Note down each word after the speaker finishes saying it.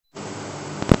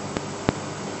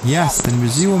Yes, the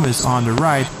museum is on the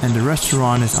right and the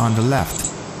restaurant is on the left.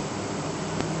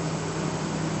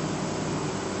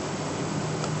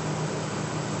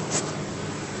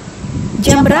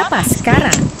 Jam berapa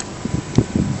sekarang?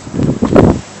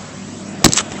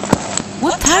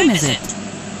 What time is it?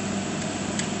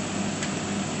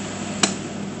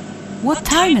 What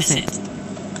time is it?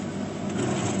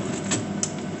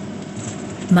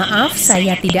 Maaf,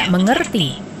 saya tidak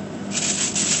mengerti.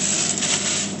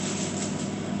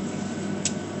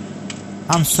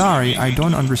 I'm sorry, I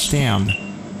don't understand.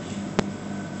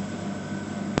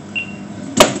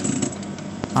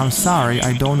 I'm sorry,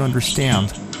 I don't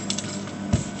understand.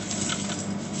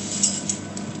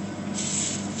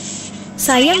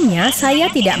 Sayangnya,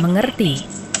 saya tidak mengerti.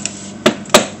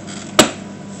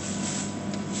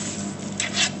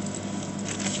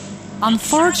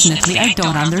 Unfortunately, I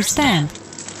don't understand.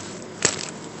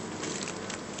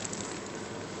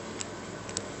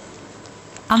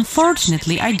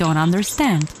 Unfortunately, I don't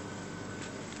understand.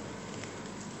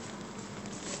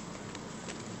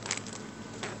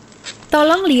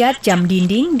 Tolong lihat jam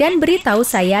dinding dan beritahu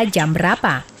saya jam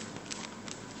berapa.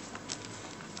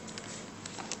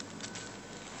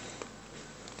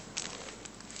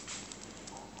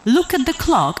 Look at the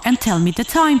clock and tell me the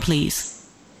time, please.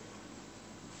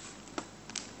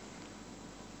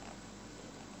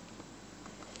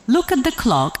 Look at the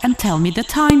clock and tell me the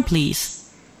time, please.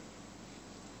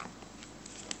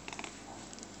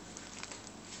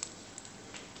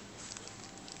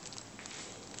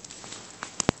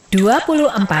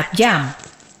 24 jam.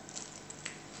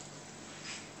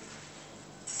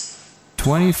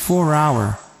 24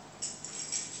 hour.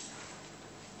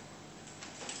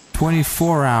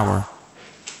 24 hour.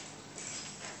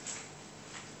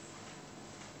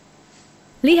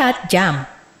 Lihat jam.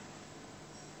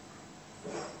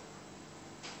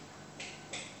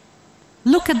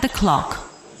 Look at the clock.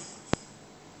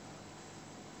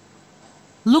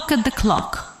 Look at the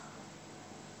clock.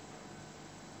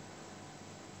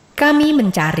 Kami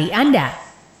mencari Anda.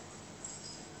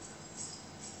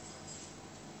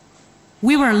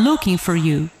 We were looking for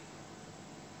you.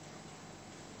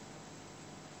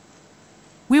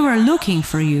 We were looking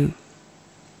for you.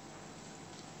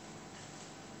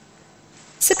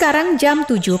 Sekarang jam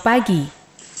 7 pagi.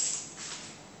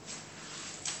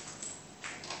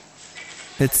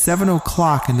 It's 7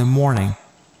 o'clock in the morning.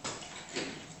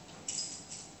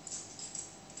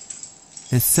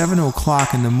 It's 7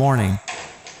 o'clock in the morning.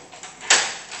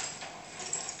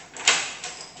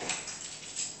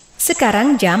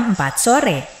 Sekarang jam 4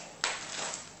 sore.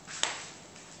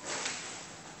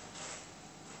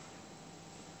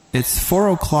 It's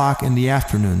 4 o'clock in the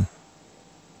afternoon.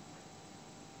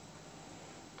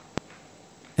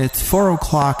 It's 4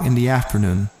 o'clock in the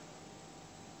afternoon.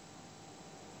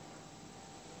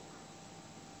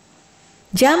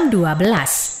 Jam 12.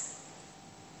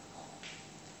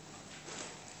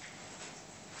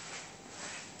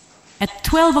 At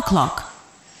 12 o'clock.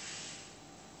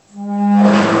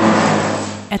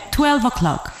 At 12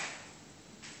 o'clock.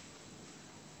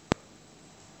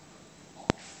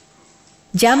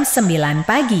 Jam 9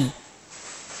 pagi.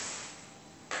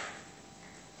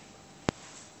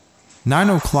 9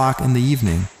 o'clock in the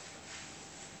evening.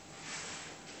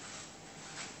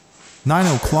 9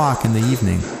 o'clock in the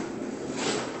evening.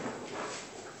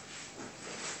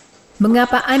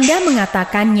 Mengapa Anda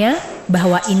mengatakannya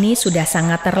bahwa ini sudah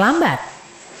sangat terlambat?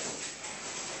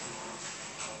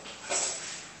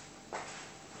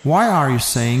 Why are you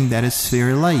saying that it's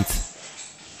very late?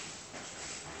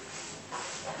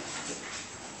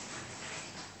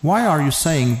 Why are you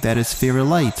saying that it's very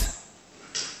late?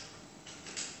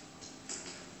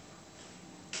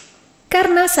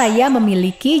 Karena saya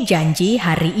memiliki janji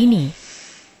hari ini.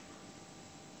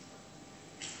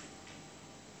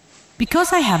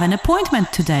 Because I have an appointment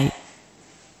today.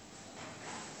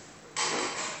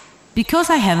 Because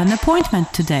I have an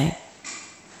appointment today.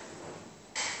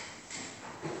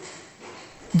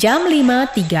 Jam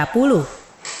 5.30.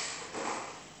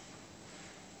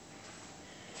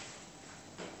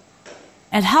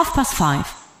 At 5:30.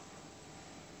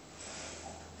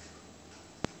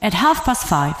 At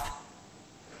 5:30.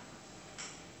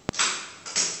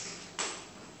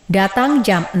 Datang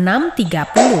jam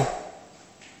 6.30.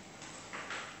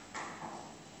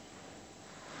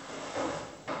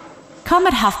 Come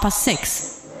at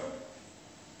 6:30.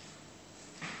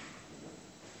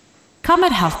 Come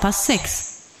at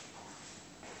 6:30.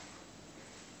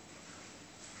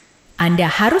 Anda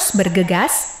harus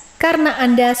bergegas karena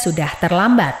Anda sudah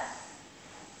terlambat.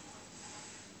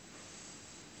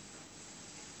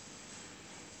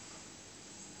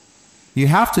 You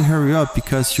have to hurry up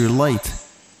because you're late.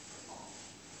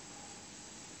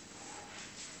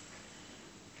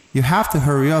 You have to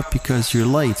hurry up because you're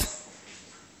late.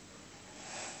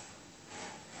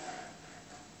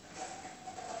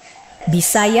 Bis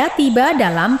saya tiba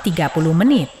dalam 30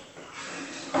 menit.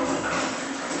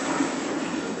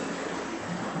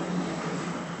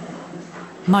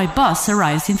 My bus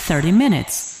arrives in 30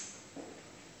 minutes.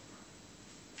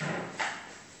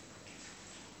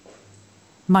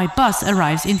 My bus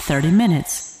arrives in 30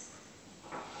 minutes.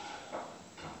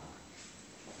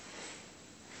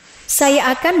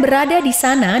 Saya akan berada di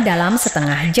sana dalam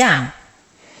setengah jam.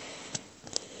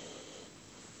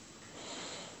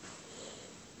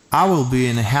 I will be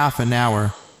in half an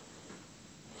hour.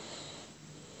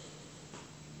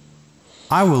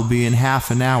 I will be in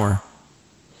half an hour.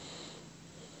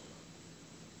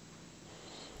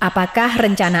 Apakah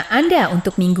rencana Anda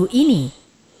untuk minggu ini?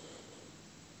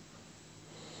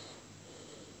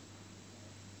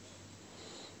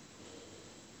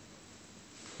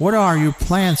 What are your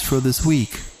plans for this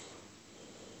week?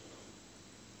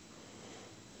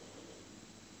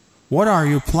 What are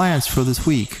your plans for this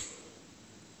week?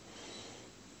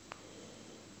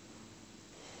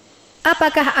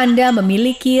 Apakah Anda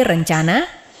memiliki rencana?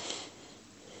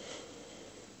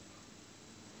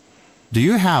 Do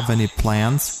you have any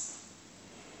plans?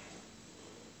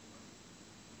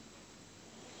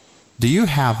 Do you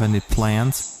have any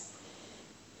plans?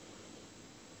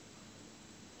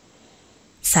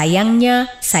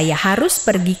 Sayangnya, saya harus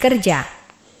pergi kerja.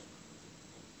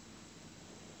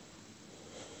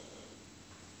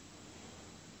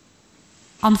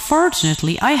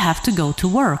 Unfortunately, I have to go to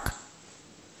work.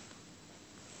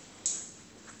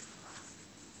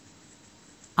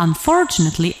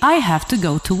 Unfortunately, I have to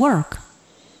go to work.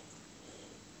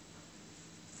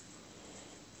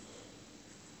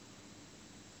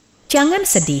 Jangan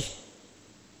sedih.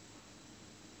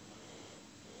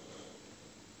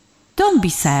 Don't be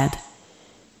sad.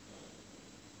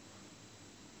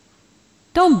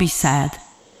 Don't be sad.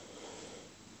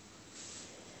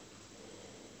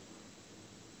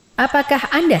 Apakah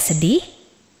Anda sedih?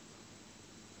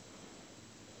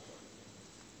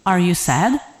 Are you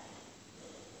sad?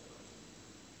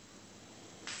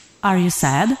 Are you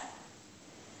sad?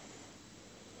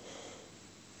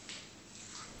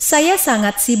 Saya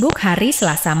sangat sibuk hari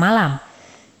Selasa malam.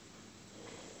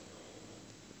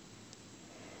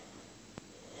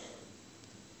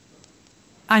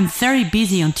 I'm very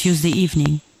busy on Tuesday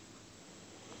evening.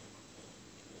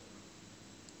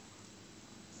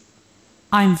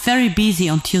 I'm very busy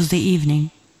on Tuesday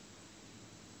evening.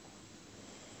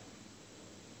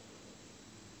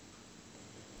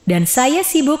 Dan saya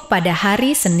sibuk pada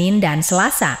hari Senin dan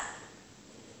Selasa.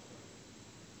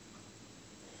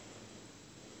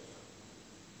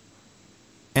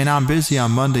 And I'm busy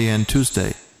on Monday and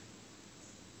Tuesday.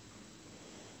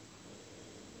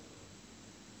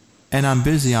 And I'm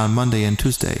busy on Monday and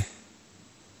Tuesday.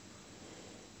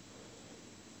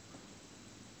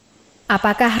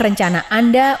 Apakah rencana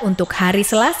Anda untuk hari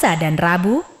Selasa dan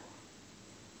Rabu?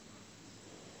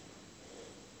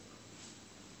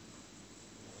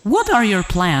 What are your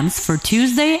plans for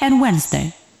Tuesday and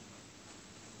Wednesday?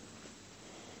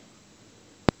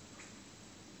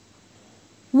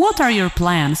 What are your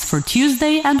plans for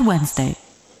Tuesday and Wednesday?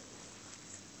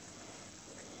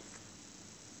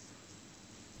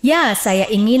 Ya, saya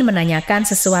ingin menanyakan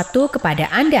sesuatu kepada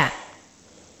Anda.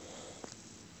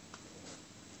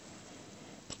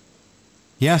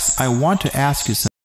 Yes, I want to ask you something.